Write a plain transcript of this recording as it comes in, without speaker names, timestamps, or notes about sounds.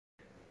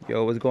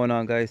Yo, what's going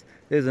on, guys?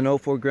 This is an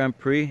 04 Grand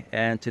Prix,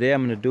 and today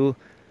I'm going to do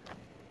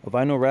a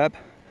vinyl wrap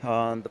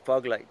on the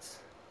fog lights.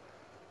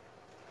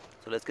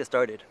 So let's get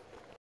started.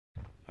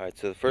 Alright,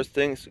 so the first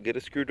thing is to get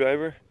a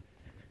screwdriver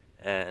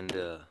and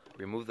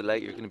remove the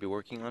light you're going to be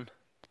working on.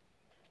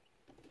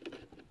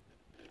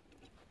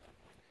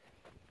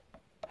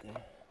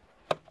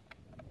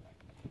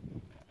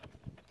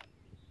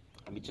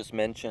 Let me just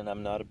mention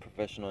I'm not a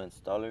professional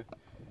installer,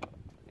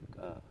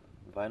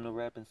 vinyl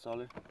wrap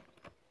installer.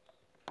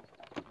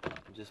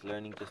 I'm just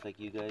learning just like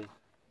you guys.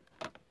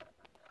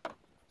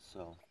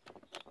 So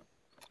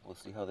we'll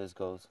see how this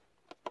goes.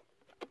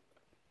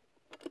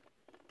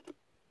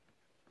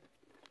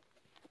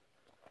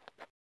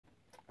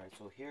 Alright,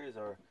 so here is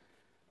our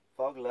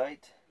fog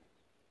light.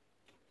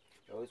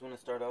 You always want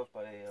to start off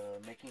by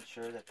making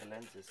sure that the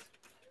lens is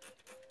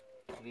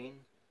clean.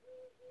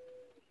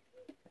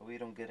 That way you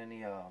don't get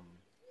any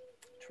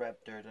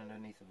trapped dirt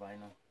underneath the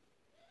vinyl.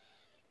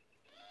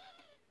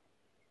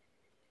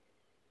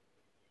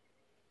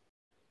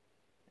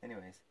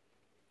 Anyways,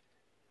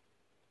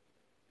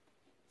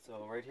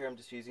 so right here I'm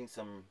just using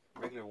some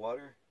regular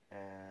water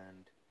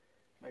and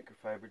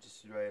microfiber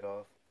just to dry it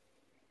off.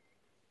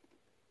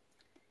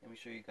 Let me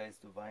show you guys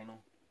the vinyl.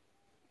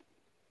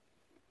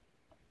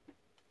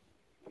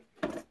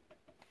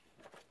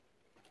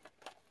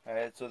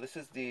 Alright, so this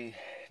is the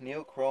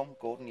neochrome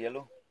golden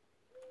yellow.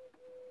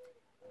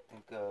 I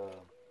think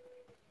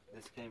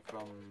this came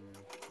from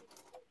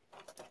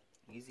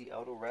Easy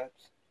Auto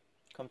Wraps.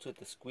 Comes with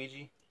the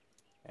squeegee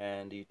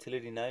and the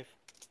utility knife.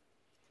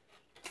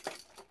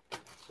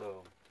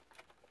 So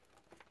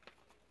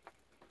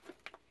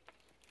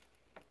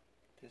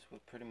this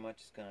what pretty much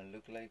is gonna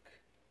look like.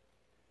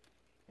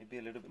 Maybe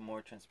a little bit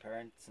more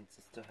transparent since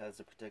it still has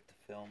the protective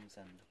films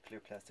and clear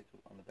plastic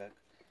on the back.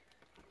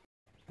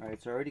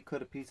 Alright, so I already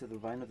cut a piece of the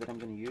vinyl that I'm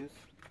going to use.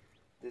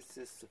 This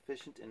is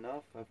sufficient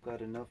enough. I've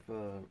got enough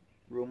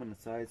room on the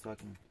side so I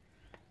can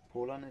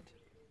pull on it.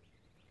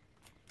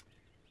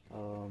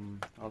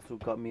 Also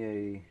got me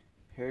a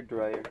hair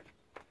dryer.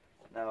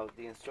 Now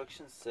the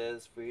instruction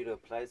says for you to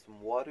apply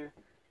some water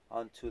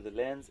onto the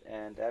lens,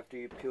 and after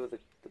you peel the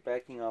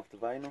backing off the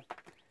vinyl,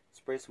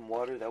 spray some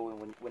water. That way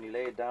when you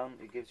lay it down,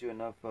 it gives you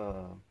enough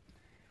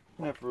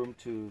room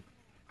to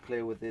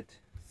play with it,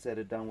 set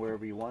it down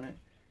wherever you want it,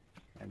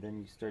 and then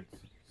you start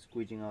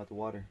squeegeeing out the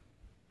water.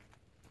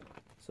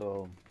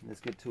 So let's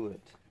get to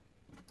it.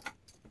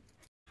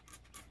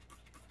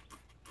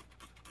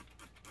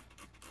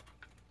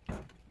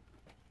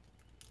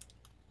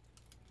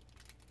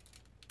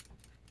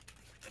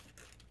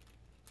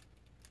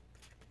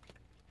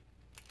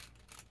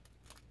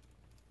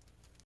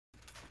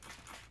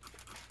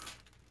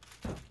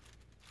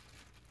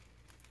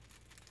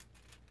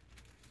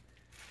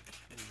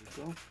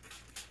 There we go.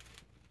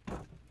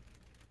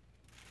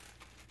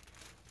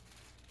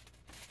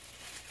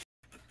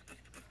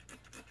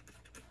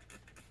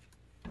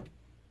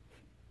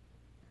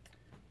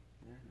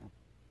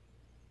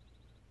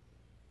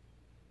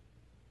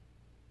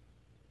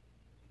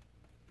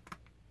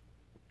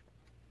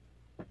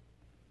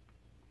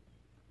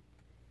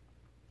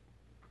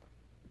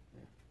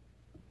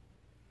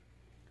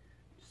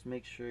 Just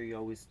make sure you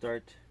always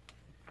start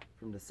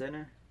from the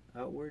center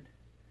outward.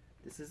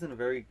 This isn't a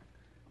very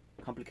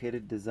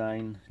complicated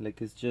design,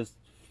 like it's just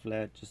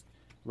flat, just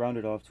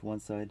rounded off to one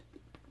side,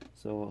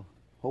 so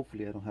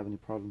hopefully I don't have any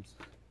problems.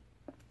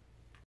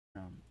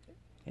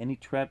 Any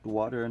trapped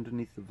water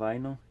underneath the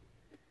vinyl,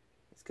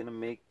 it's gonna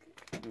make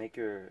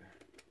your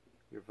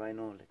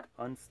vinyl like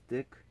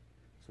unstick,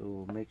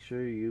 so make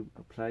sure you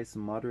apply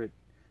some moderate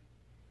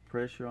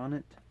pressure on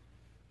it.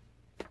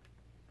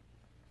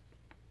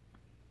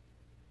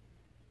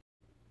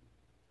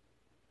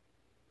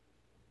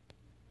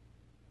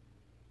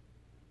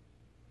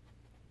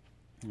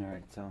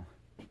 Alright, so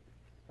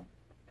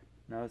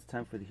now it's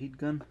time for the heat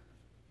gun.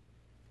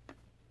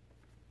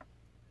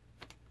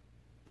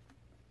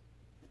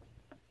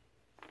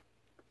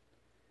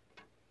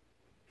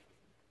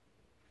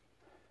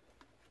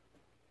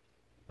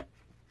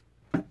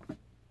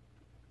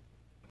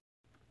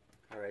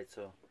 Alright,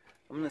 so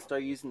I'm going to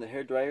start using the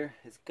hair dryer.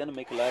 It's going to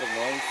make a lot of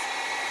noise.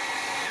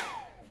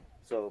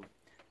 So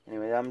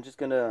anyway, I'm just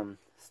going to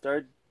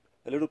start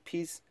a little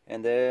piece,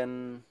 and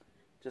then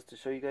just to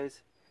show you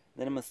guys,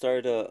 then I'm going to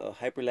start a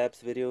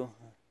hyperlapse video.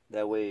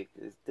 That way,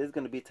 this is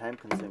going to be time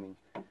consuming.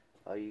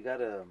 You got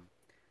to,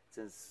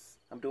 since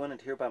I'm doing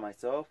it here by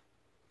myself,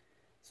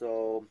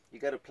 so you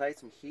got to apply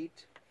some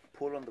heat,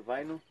 pull on the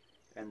vinyl,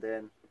 and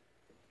then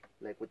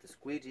like with the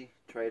squeegee,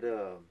 try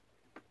to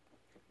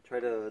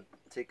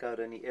take out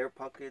any air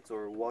pockets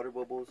or water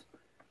bubbles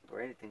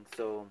or anything.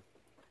 So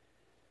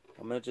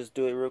I'm gonna just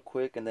do it real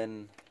quick, and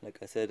then like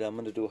I said, I'm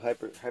gonna do a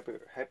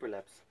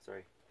hyperlapse.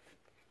 Sorry.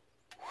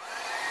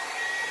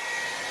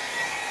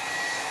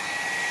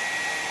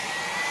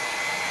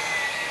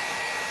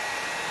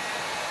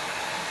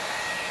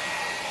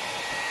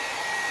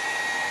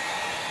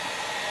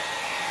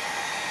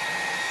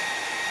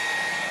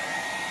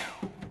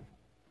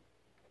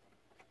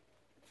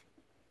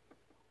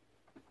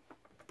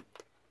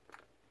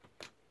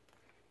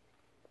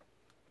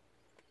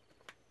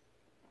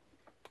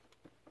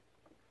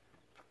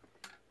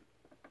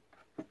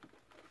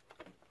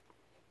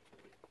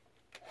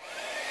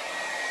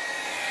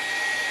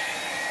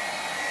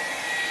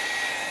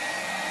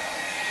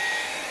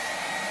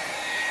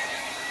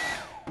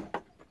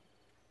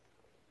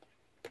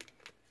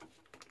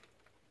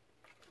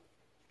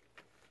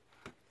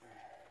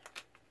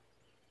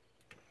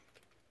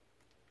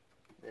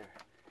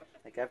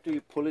 Like after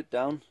you pull it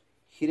down,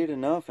 heat it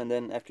enough, and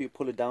then after you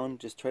pull it down,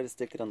 just try to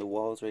stick it on the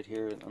walls right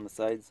here on the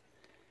sides,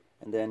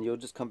 and then you'll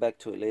just come back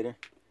to it later.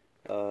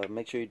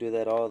 Make sure you do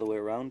that all the way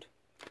around.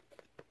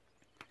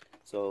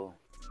 So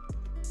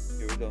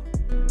here we go.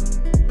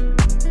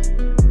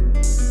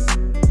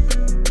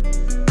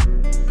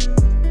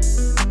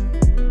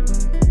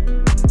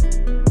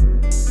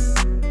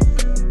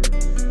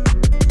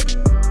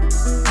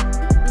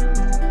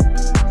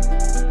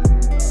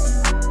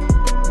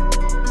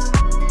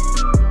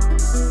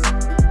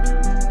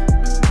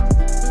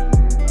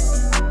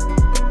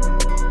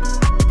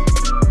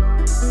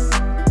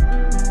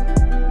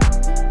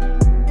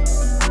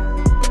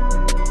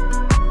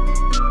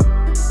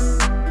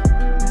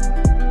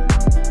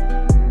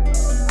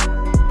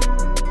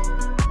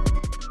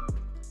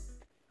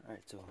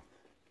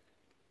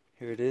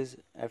 Here it is.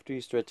 After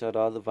you stretch out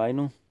all the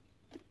vinyl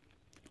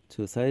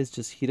to the sides,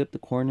 just heat up the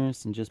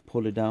corners and just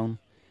pull it down.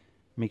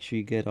 Make sure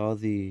you get all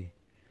the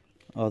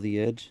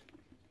edge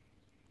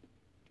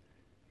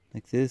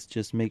like this.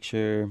 Just make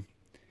sure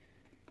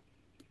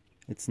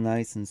it's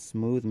nice and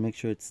smooth. Make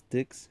sure it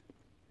sticks.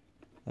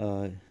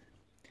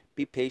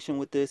 Be patient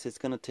with this. It's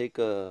gonna take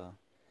a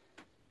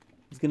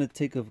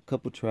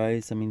couple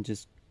tries. I mean,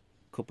 just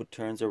a couple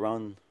turns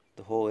around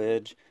the whole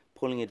edge,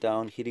 pulling it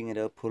down, heating it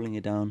up, pulling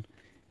it down.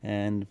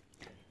 And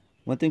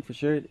one thing for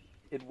sure,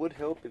 it would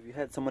help if you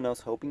had someone else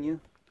helping you,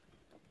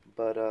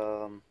 but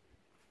you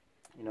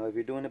know, if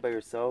you're doing it by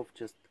yourself,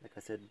 just like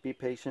I said, be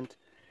patient.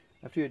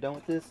 After you're done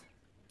with this,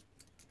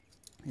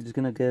 you're just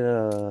gonna get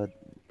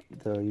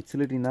the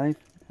utility knife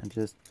and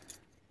just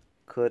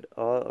cut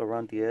all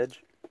around the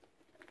edge.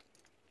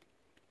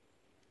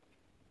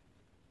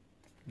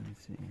 Let me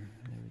see,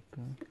 there we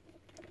go.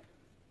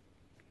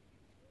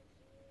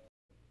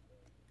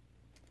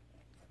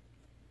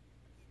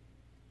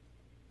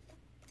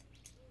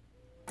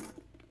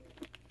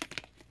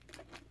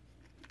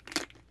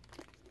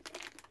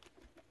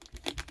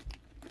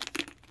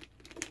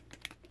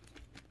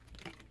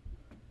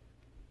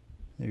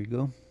 There you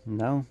go.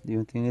 Now the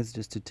only thing is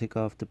just to take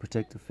off the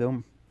protective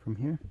film from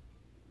here.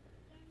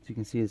 As you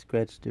can see, it's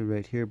scratched it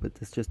right here, but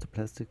that's just the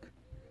plastic.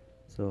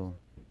 So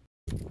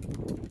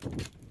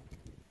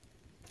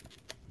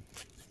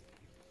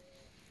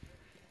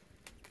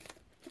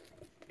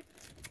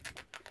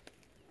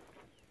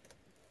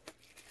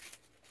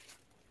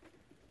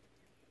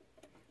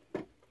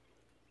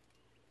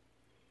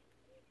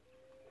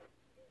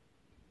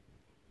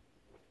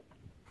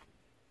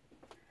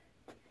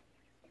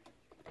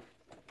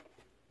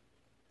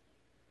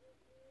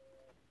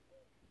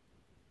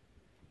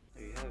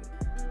there you have it.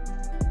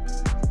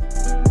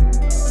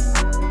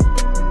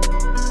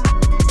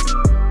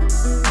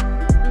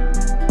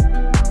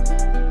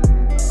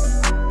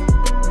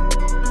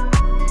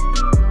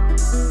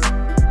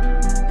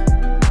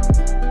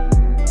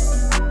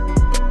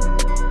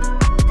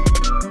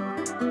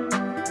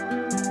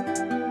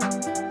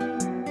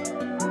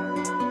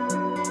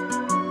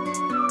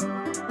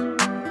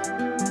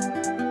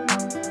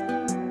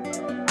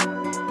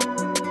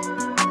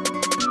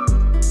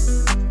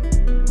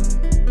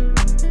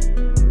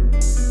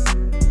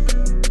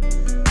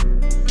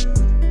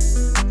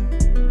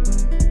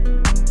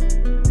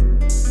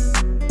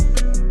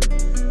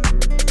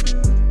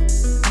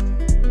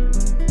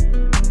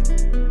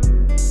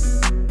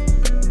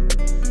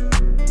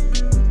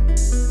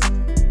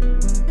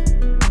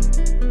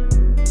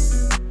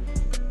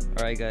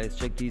 Alright guys,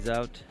 check these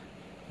out.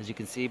 As you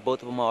can see,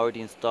 both of them are already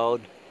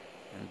installed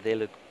and they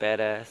look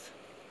badass.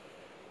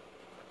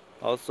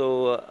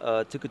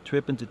 Also took a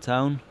trip into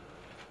town,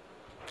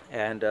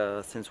 and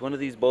since one of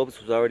these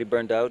bulbs was already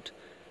burned out,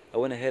 I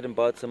went ahead and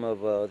bought some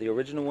of the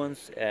original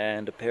ones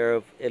and a pair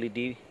of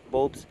LED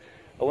bulbs.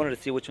 I wanted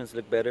to see which ones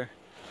look better.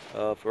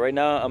 For right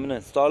now, I'm gonna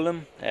install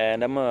them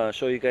and I'm gonna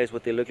show you guys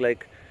what they look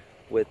like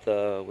with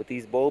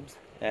these bulbs,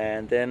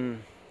 and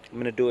then I'm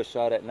gonna do a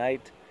shot at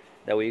night.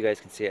 That way you guys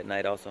can see at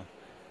night also.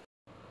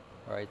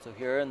 Alright, so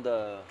here on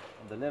the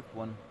left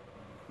one,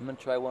 I'm gonna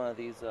try one of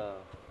these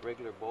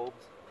regular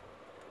bulbs.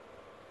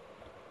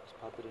 Just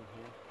pop it in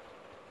here.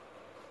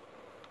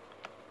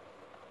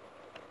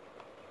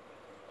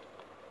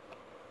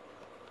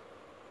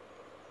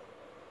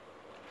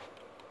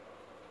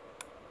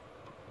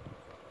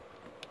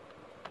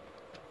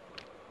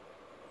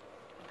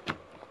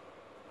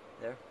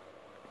 There.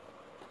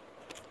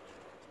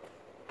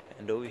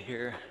 And over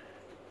here,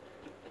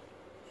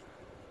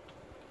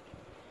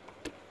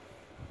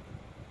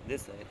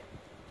 this side,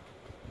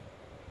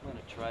 I'm gonna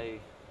try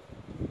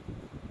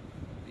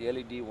the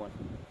LED one.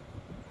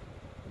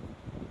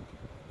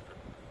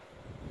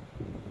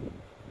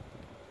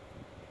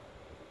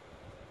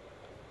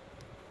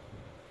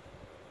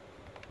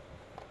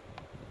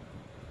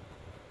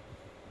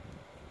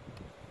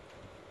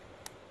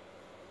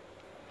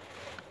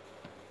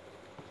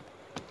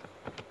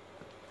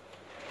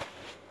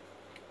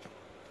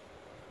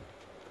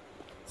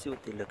 See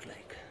what they look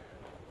like.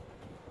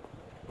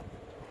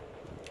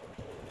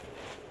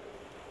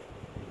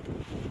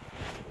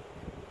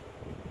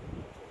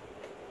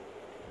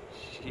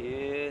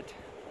 Shit.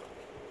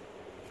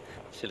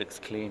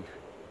 looks clean.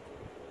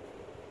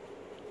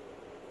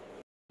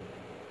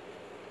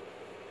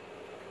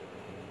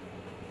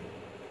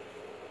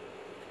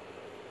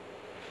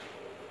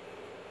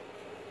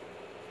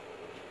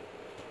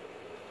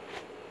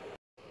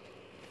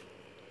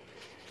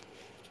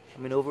 I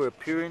mean, over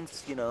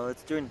appearance, you know,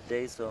 it's during the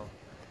day, so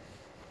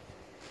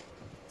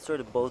sort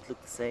of both look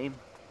the same.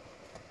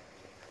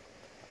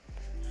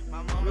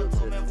 My mama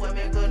told me boy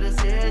make a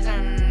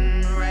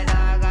decision. Right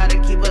now I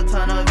gotta keep a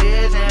ton of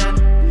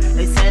vision.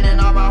 They sending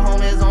all my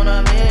homies on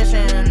a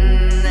mission,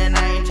 and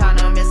I ain't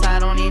tryna miss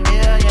out on these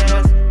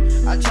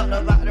millions. I chucked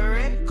about the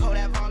red, call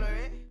that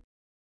Valerie.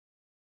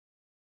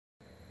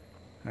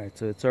 Alright,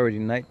 so it's already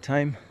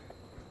nighttime.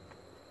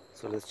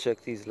 So let's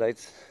check these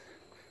lights,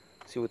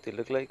 see what they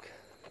look like.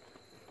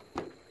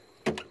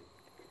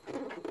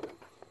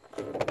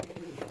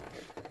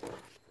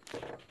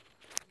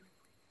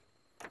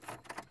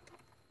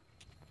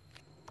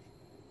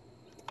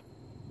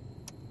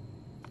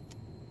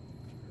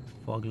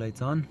 Fog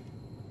lights on.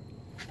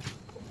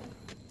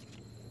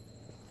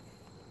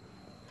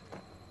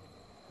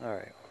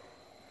 Alright,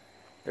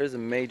 there's a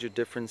major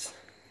difference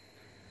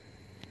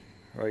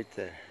right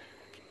there.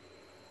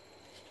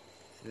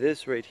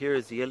 This right here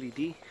is the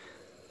LED.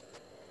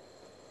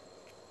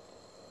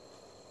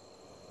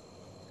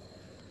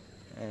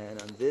 And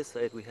on this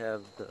side we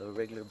have the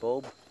regular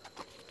bulb.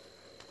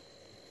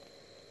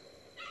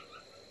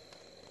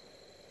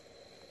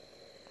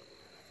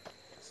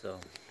 So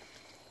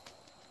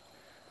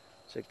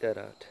check that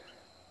out.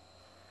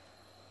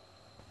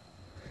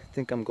 I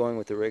think I'm going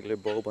with the regular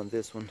bulb on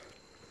this one.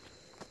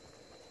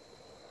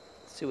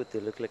 Let's see what they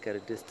look like at a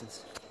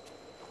distance.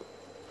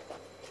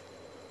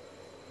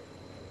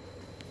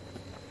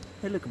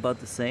 They look about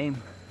the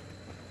same.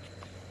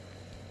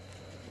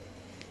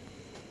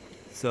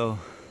 So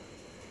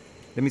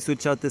let me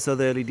switch out this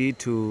other LED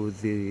to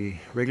the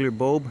regular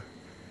bulb.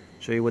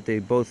 Show you what they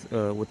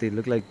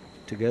look like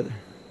together.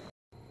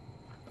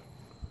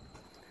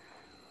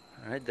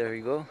 All right, there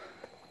you go.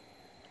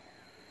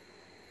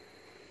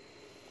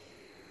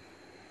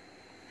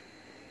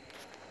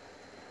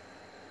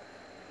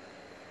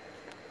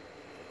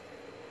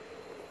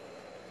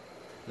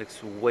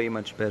 Looks way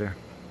much better.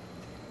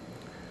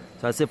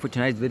 So that's it for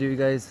tonight's video, you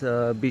guys.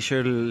 Be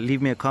sure to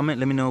leave me a comment.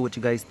 Let me know what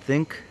you guys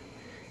think.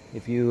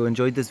 If you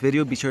enjoyed this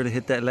video, be sure to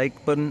hit that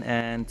like button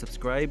and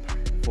subscribe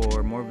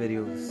for more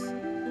videos.